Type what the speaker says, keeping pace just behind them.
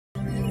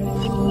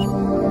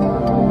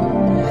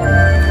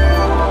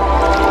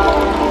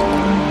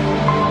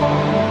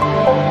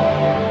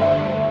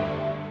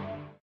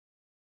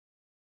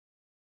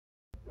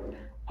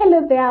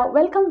Hello there,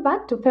 welcome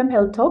back to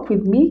FemHealth Talk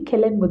with me,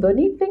 Kellen.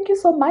 Thank you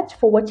so much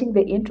for watching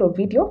the intro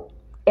video.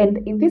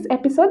 And in this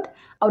episode,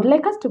 I would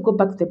like us to go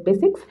back to the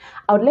basics.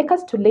 I would like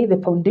us to lay the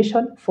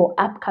foundation for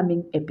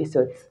upcoming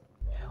episodes.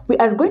 We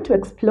are going to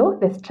explore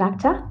the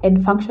structure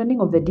and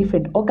functioning of the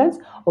different organs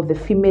of the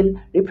female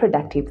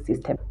reproductive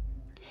system.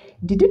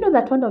 Did you know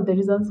that one of the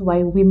reasons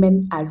why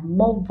women are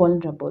more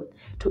vulnerable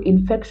to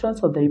infections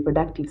of the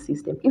reproductive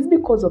system is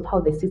because of how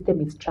the system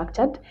is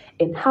structured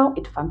and how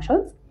it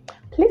functions?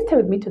 Please stay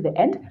with me to the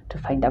end to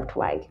find out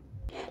why.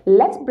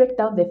 Let's break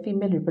down the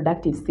female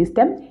reproductive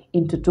system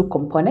into two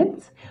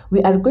components.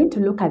 We are going to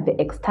look at the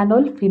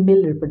external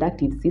female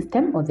reproductive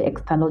system, or the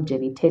external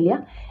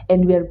genitalia,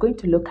 and we are going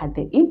to look at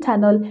the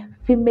internal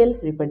female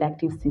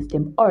reproductive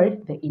system, or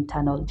the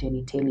internal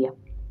genitalia.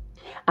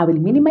 I will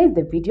minimize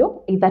the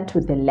video either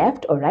to the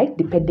left or right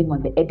depending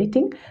on the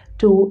editing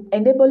to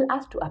enable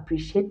us to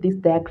appreciate these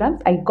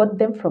diagrams. I got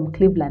them from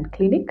Cleveland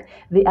Clinic.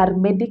 They are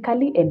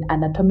medically and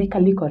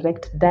anatomically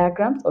correct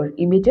diagrams or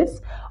images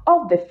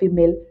of the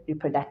female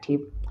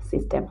reproductive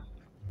system.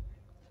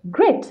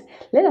 Great.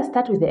 Let us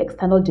start with the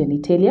external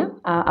genitalia.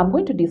 I'm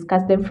going to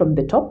discuss them from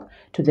the top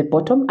to the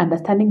bottom,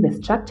 understanding the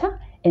structure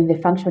and the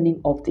functioning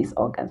of these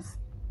organs.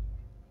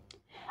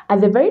 At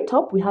the very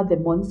top, we have the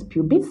mons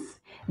pubis.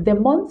 The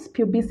mons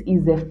pubis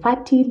is a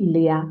fatty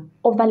layer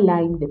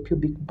overlying the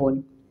pubic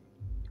bone.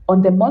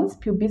 On the mons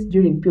pubis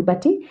during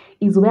puberty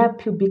is where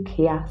pubic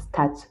hair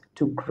starts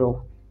to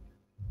grow.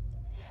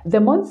 The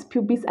mons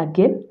pubis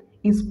again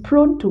is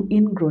prone to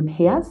ingrown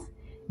hairs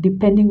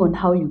depending on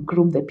how you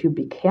groom the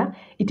pubic hair.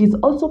 It is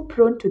also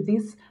prone to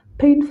these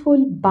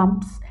painful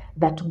bumps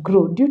that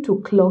grow due to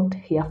clogged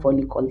hair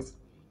follicles.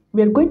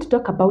 We are going to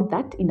talk about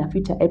that in a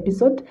future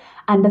episode,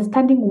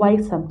 understanding why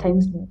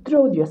sometimes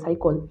throughout your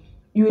cycle,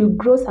 you will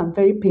grow some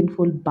very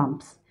painful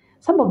bumps.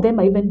 Some of them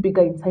are even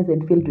bigger in size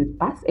and filled with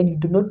pus, and you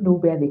do not know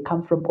where they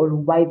come from or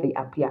why they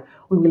appear.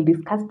 We will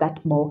discuss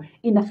that more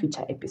in a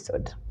future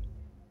episode.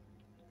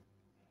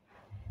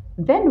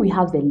 Then we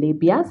have the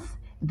labias.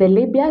 The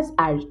labias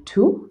are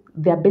two.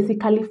 They are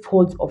basically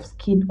folds of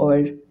skin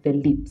or the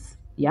lips.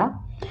 Yeah,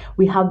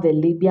 we have the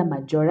labia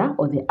majora,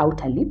 or the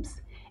outer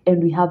lips,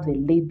 and we have the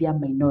labia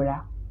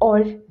minora,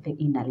 or the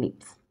inner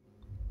lips.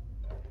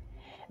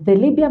 The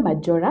labia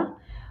majora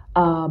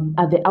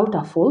are the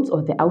outer folds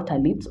or the outer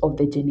lips of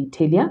the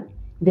genitalia.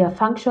 Their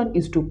function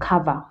is to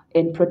cover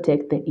and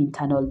protect the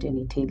internal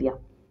genitalia.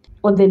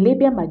 On the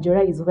labia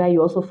majora is where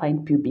you also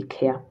find pubic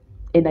hair.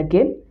 And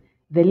again,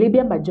 the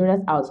labia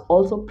majoras are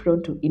also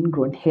prone to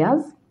ingrown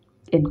hairs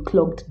and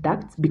clogged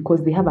ducts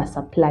because they have a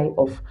supply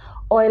of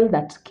oil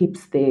that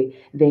keeps the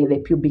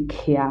pubic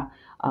hair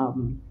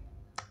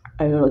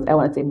I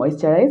want to say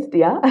moisturized,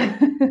 yeah.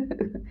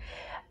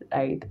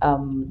 Right.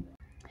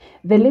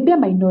 The labia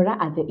minora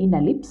are the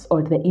inner lips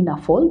or the inner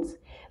folds.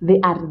 They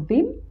are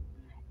thin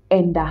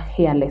and are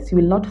hairless. You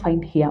will not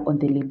find hair on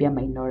the labia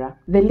minora.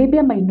 The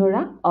labia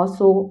minora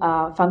also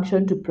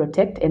function to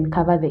protect and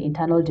cover the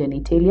internal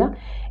genitalia,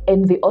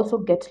 and they also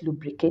get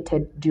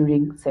lubricated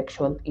during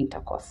sexual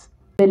intercourse.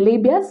 The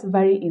labias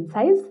vary in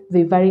size,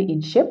 they vary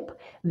in shape,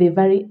 they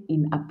vary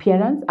in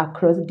appearance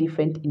across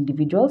different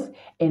individuals,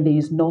 and there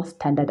is no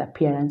standard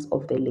appearance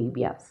of the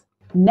labias.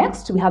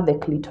 Next, we have the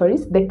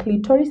clitoris. The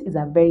clitoris is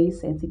a very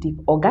sensitive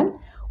organ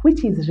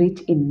which is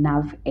rich in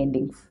nerve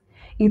endings.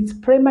 Its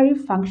primary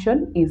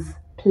function is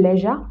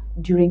pleasure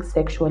during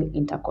sexual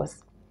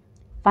intercourse.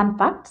 Fun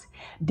fact,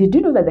 did you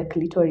know that the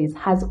clitoris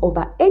has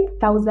over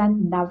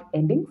 8,000 nerve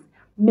endings,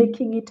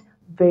 making it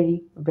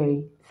very,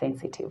 very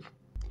sensitive?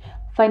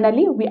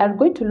 Finally, we are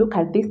going to look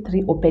at these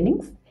three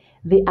openings.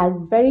 They are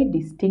very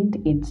distinct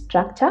in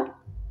structure,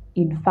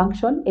 in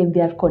function, and they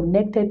are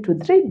connected to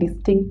three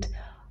distinct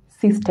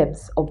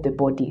systems of the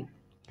body.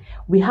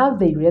 We have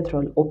the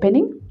urethral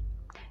opening,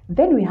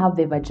 then we have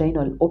the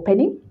vaginal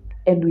opening,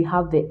 and we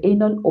have the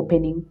anal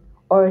opening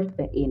or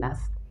the anus.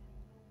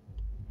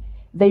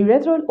 The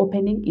urethral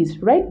opening is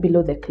right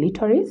below the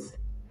clitoris,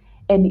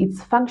 and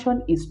its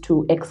function is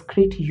to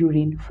excrete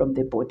urine from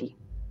the body.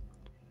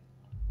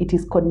 It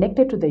is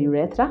connected to the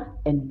urethra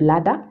and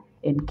bladder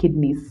and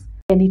kidneys,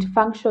 and it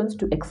functions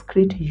to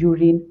excrete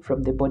urine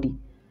from the body.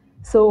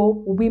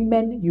 So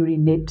women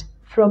urinate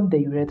from the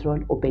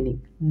urethral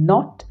opening,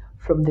 not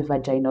from the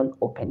vaginal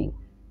opening.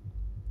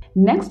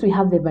 Next, we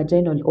have the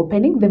vaginal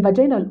opening. The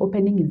vaginal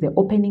opening is the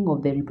opening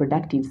of the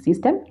reproductive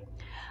system.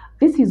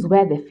 This is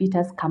where the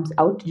fetus comes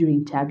out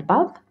during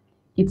childbirth.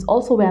 It's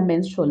also where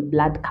menstrual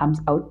blood comes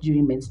out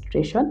during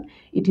menstruation.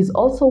 It is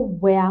also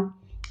where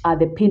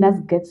the penis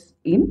gets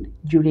in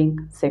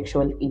during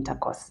sexual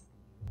intercourse.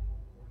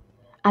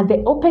 At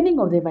the opening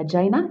of the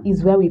vagina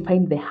is where we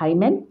find the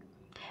hymen.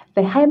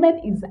 The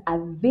hymen is a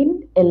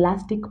thin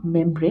elastic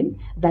membrane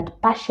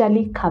that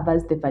partially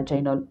covers the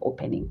vaginal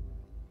opening.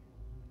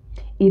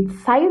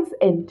 Its size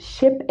and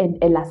shape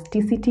and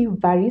elasticity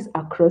varies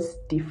across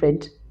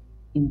different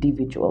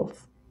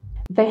individuals.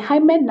 The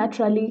hymen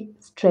naturally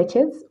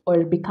stretches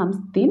or becomes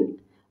thin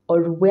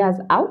or wears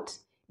out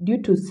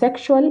due to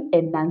sexual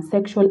and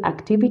non-sexual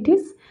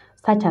activities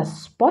such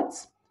as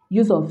sports,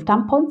 use of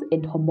tampons,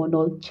 and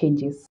hormonal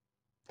changes.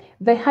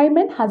 The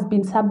hymen has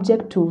been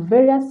subject to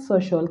various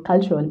social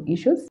cultural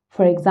issues.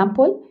 For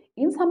example,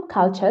 in some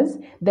cultures,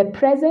 the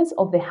presence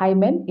of the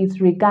hymen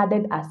is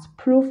regarded as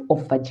proof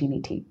of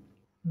virginity.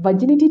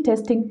 Virginity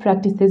testing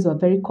practices were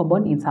very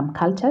common in some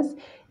cultures.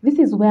 This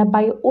is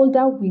whereby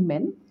older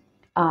women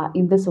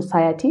in the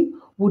society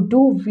would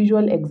do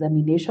visual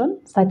examination,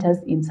 such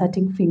as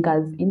inserting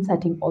fingers,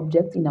 inserting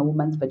objects in a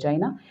woman's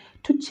vagina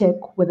to check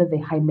whether the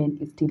hymen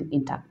is still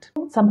intact.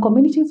 Some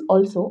communities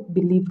also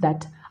believe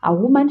that a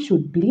woman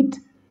should bleed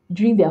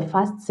during their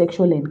first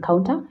sexual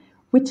encounter,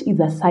 which is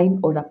a sign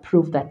or a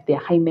proof that their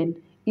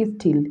hymen is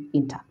still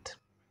intact.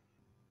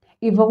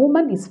 If a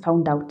woman is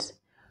found out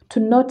to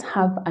not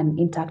have an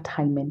intact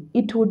hymen,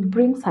 it would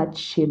bring such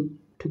shame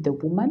to the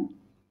woman.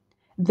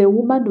 The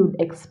woman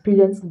would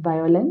experience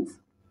violence.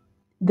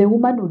 The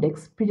woman would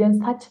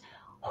experience such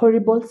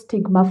horrible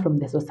stigma from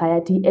the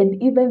society,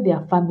 and even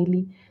their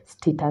family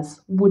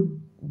status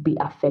would be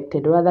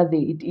affected. Rather,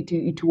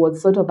 it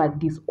was sort of a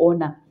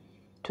dishonor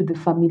to the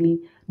family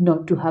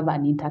not to have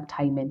an intact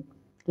hymen.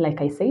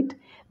 Like I said,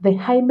 the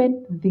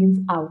hymen thins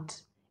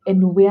out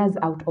and wears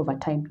out over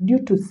time due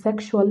to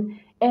sexual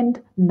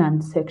and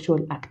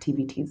non-sexual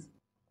activities.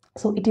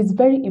 So it is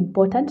very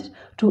important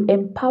to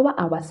empower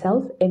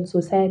ourselves and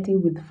society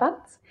with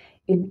facts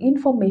and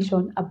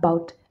information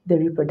about the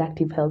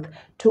reproductive health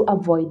to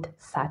avoid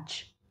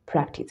such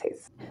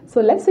practices.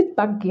 So let's switch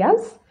back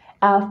gears.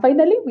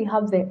 Finally, we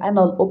have the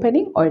anal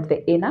opening or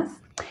the anus.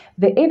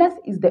 The anus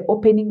is the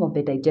opening of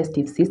the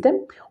digestive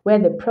system where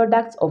the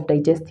products of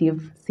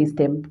digestive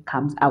system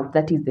comes out.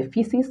 That is the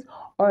feces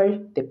or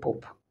the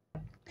poop.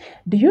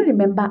 Do you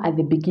remember at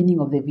the beginning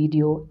of the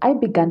video, I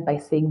began by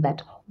saying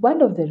that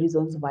one of the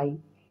reasons why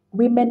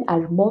women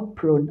are more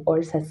prone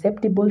or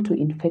susceptible to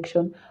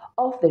infection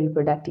of the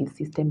reproductive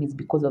system is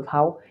because of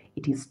how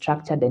it is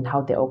structured and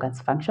how the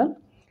organs function?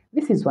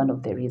 This is one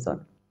of the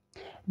reasons.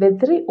 The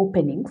three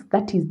openings,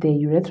 that is the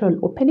urethral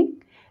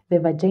opening, the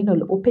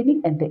vaginal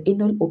opening, and the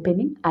anal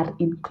opening, are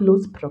in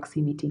close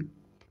proximity,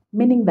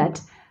 meaning that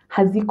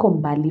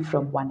haziko mbali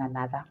from one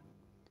another.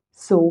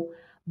 So,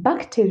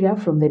 bacteria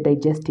from the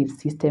digestive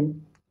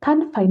system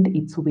can find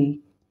its way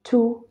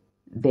to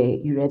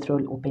the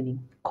urethral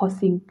opening,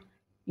 causing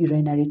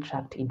urinary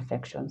tract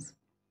infections.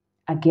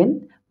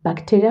 Again,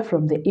 bacteria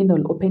from the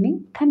anal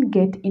opening can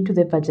get into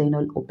the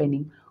vaginal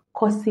opening,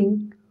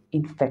 causing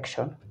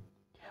infection,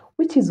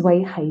 which is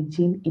why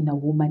hygiene in a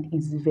woman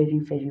is very,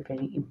 very,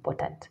 very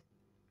important.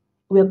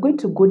 We are going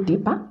to go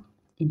deeper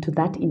into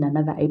that in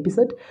another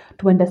episode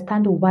to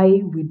understand why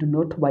we do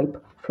not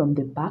wipe from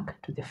the back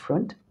to the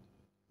front.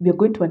 We are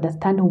going to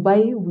understand why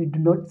we do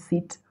not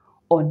sit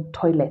on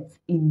toilets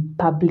in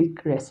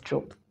public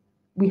restrooms.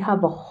 We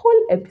have a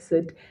whole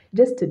episode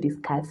just to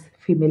discuss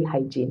female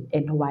hygiene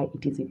and why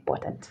it is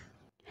important.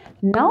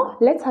 Now,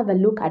 let's have a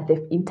look at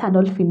the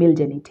internal female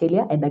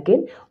genitalia. And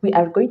again, we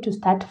are going to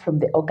start from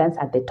the organs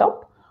at the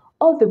top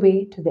all the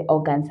way to the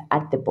organs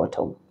at the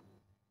bottom.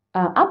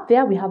 Up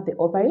there, we have the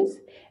ovaries.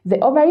 The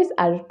ovaries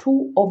are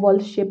two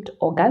oval-shaped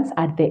organs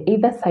at the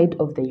either side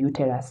of the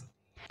uterus.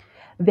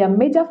 Their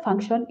major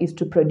function is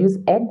to produce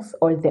eggs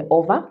or the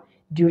ova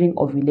during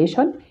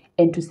ovulation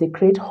and to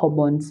secrete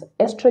hormones,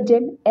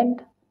 estrogen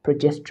and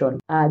progesterone.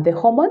 The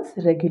hormones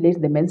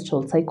regulate the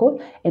menstrual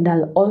cycle and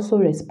are also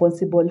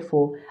responsible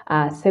for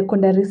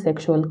secondary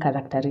sexual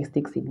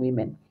characteristics in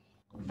women.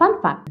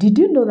 Fun fact, did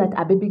you know that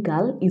a baby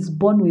girl is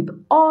born with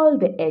all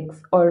the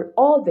eggs or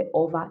all the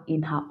ova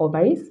in her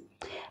ovaries?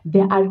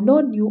 There are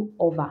no new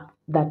ova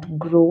that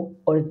grow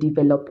or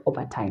develop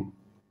over time.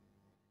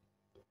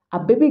 A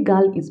baby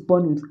girl is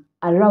born with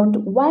around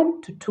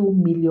 1 to 2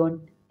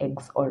 million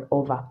eggs or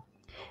ova.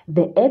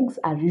 The eggs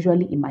are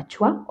usually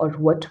immature or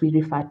what we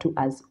refer to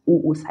as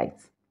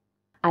oocytes.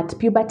 At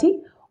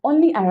puberty,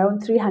 only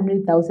around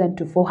 300,000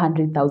 to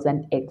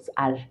 400,000 eggs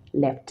are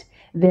left.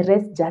 The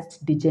rest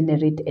just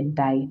degenerate and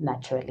die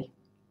naturally.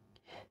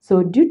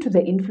 So due to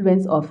the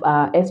influence of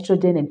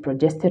estrogen and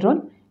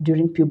progesterone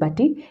during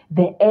puberty,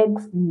 the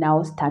eggs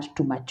now start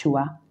to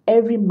mature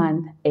every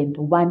month and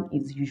one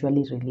is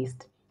usually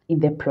released in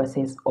the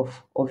process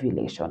of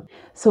ovulation.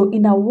 So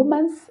in a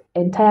woman's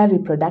entire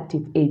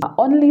reproductive age,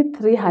 only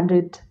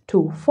 300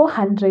 to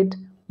 400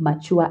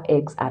 mature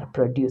eggs are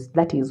produced.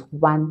 That is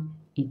one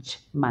each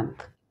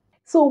month.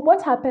 So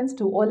what happens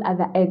to all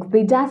other eggs?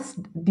 They just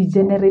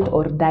degenerate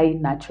or die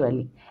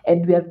naturally.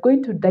 And we are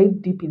going to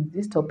dive deep in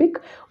this topic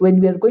when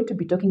we are going to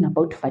be talking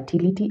about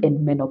fertility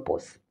and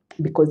menopause.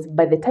 Because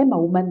by the time a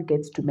woman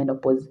gets to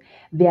menopause,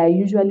 there are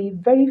usually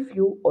very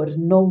few or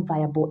no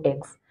viable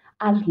eggs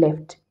are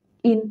left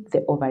in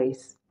the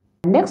ovaries.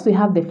 Next, we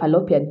have the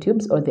fallopian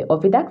tubes or the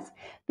oviducts.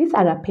 These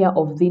are a pair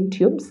of thin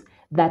tubes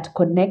that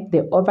connect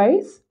the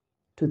ovaries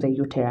to the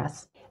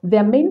uterus.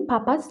 Their main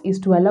purpose is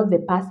to allow the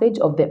passage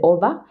of the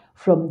ova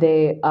from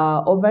the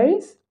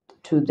ovaries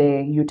to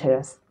the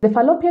uterus. The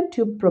fallopian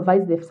tube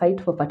provides the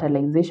site for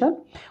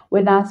fertilization.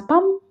 When a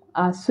sperm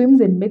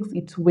swims and makes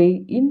its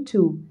way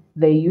into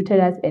the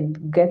uterus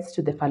and gets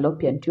to the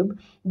fallopian tube,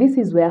 this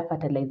is where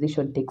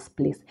fertilization takes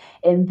place.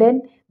 And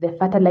then the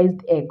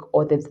fertilized egg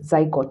or the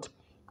zygote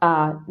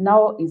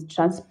now is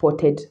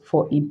transported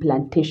for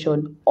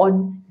implantation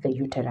on the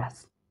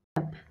uterus.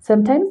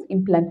 Sometimes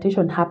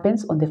implantation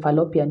happens on the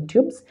fallopian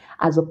tubes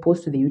as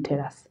opposed to the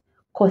uterus,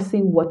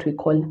 causing what we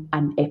call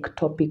an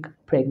ectopic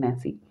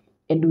pregnancy.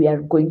 And we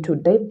are going to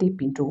dive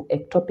deep into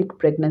ectopic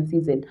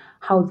pregnancies and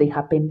how they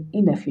happen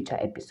in a future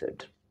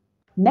episode.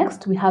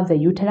 Next, we have the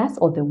uterus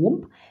or the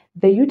womb.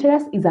 The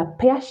uterus is a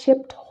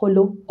pear-shaped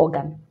hollow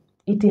organ.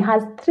 It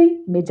has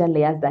three major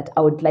layers that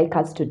I would like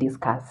us to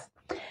discuss.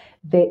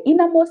 The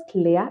innermost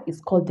layer is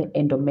called the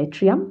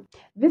endometrium.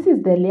 This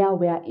is the layer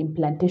where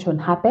implantation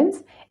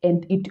happens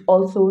and it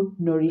also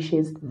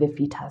nourishes the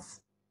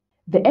fetus.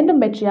 The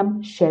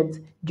endometrium sheds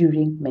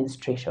during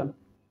menstruation.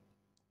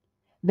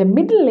 The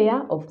middle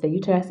layer of the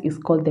uterus is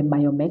called the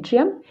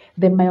myometrium.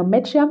 The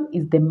myometrium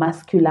is the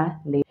muscular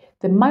layer.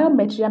 The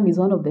myometrium is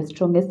one of the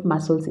strongest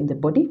muscles in the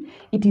body.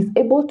 It is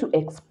able to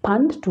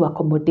expand to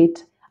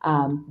accommodate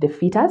the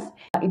fetus.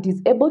 It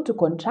is able to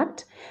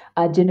contract,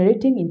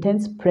 generating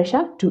intense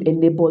pressure to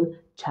enable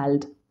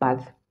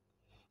childbirth.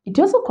 It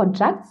also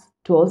contracts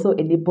to also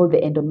enable the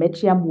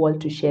endometrium wall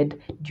to shed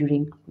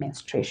during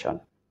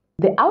menstruation.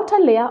 The outer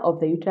layer of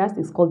the uterus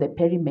is called the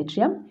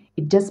perimetrium.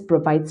 It just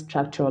provides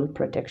structural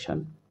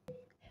protection.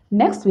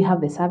 Next, we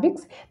have the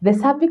cervix. The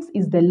cervix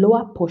is the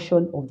lower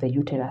portion of the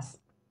uterus.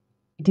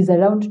 It is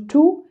around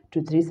 2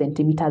 to 3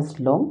 centimeters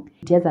long.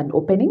 It has an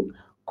opening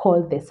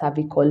called the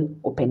cervical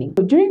opening.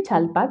 So during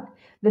childbirth,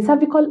 the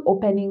cervical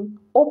opening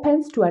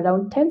opens to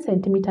around 10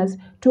 centimeters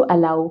to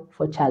allow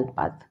for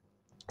childbirth.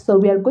 So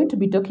we are going to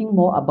be talking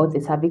more about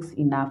the cervix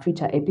in our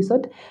future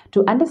episode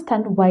to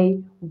understand why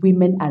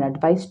women are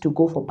advised to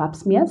go for pap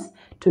smears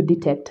to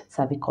detect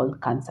cervical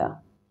cancer.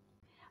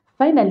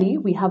 Finally,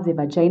 we have the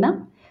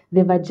vagina.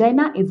 The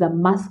vagina is a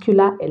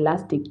muscular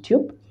elastic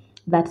tube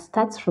that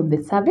starts from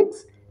the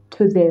cervix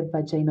to the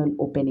vaginal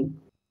opening.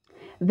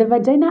 The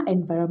vagina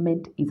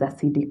environment is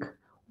acidic,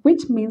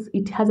 which means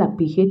it has a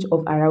pH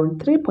of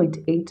around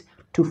 3.8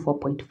 to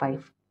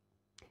 4.5.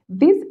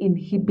 This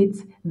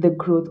inhibits the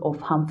growth of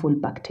harmful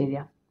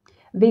bacteria.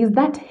 There is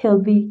that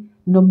healthy,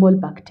 normal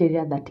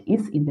bacteria that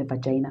is in the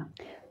vagina.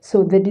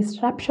 So the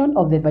disruption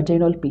of the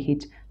vaginal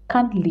pH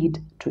can lead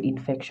to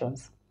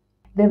infections.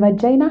 The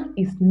vagina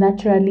is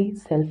naturally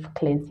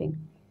self-cleansing,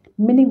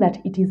 meaning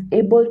that it is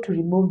able to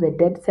remove the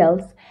dead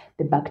cells,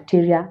 the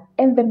bacteria,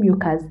 and the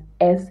mucus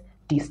as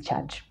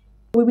discharge.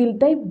 We will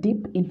dive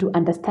deep into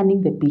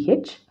understanding the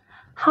pH,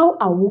 how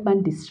a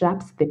woman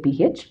disrupts the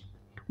pH.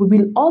 We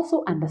will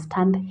also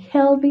understand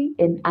healthy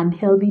and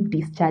unhealthy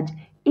discharge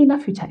in a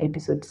future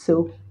episode.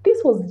 So this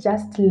was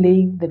just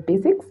laying the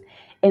basics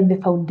and the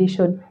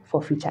foundation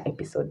for future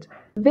episodes.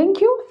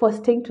 Thank you for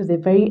staying to the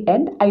very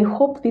end. I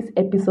hope this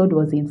episode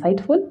was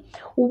insightful.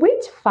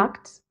 Which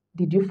facts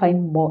did you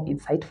find more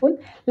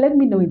insightful? Let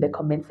me know in the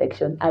comment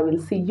section. I will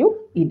see you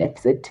in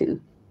episode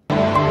 2.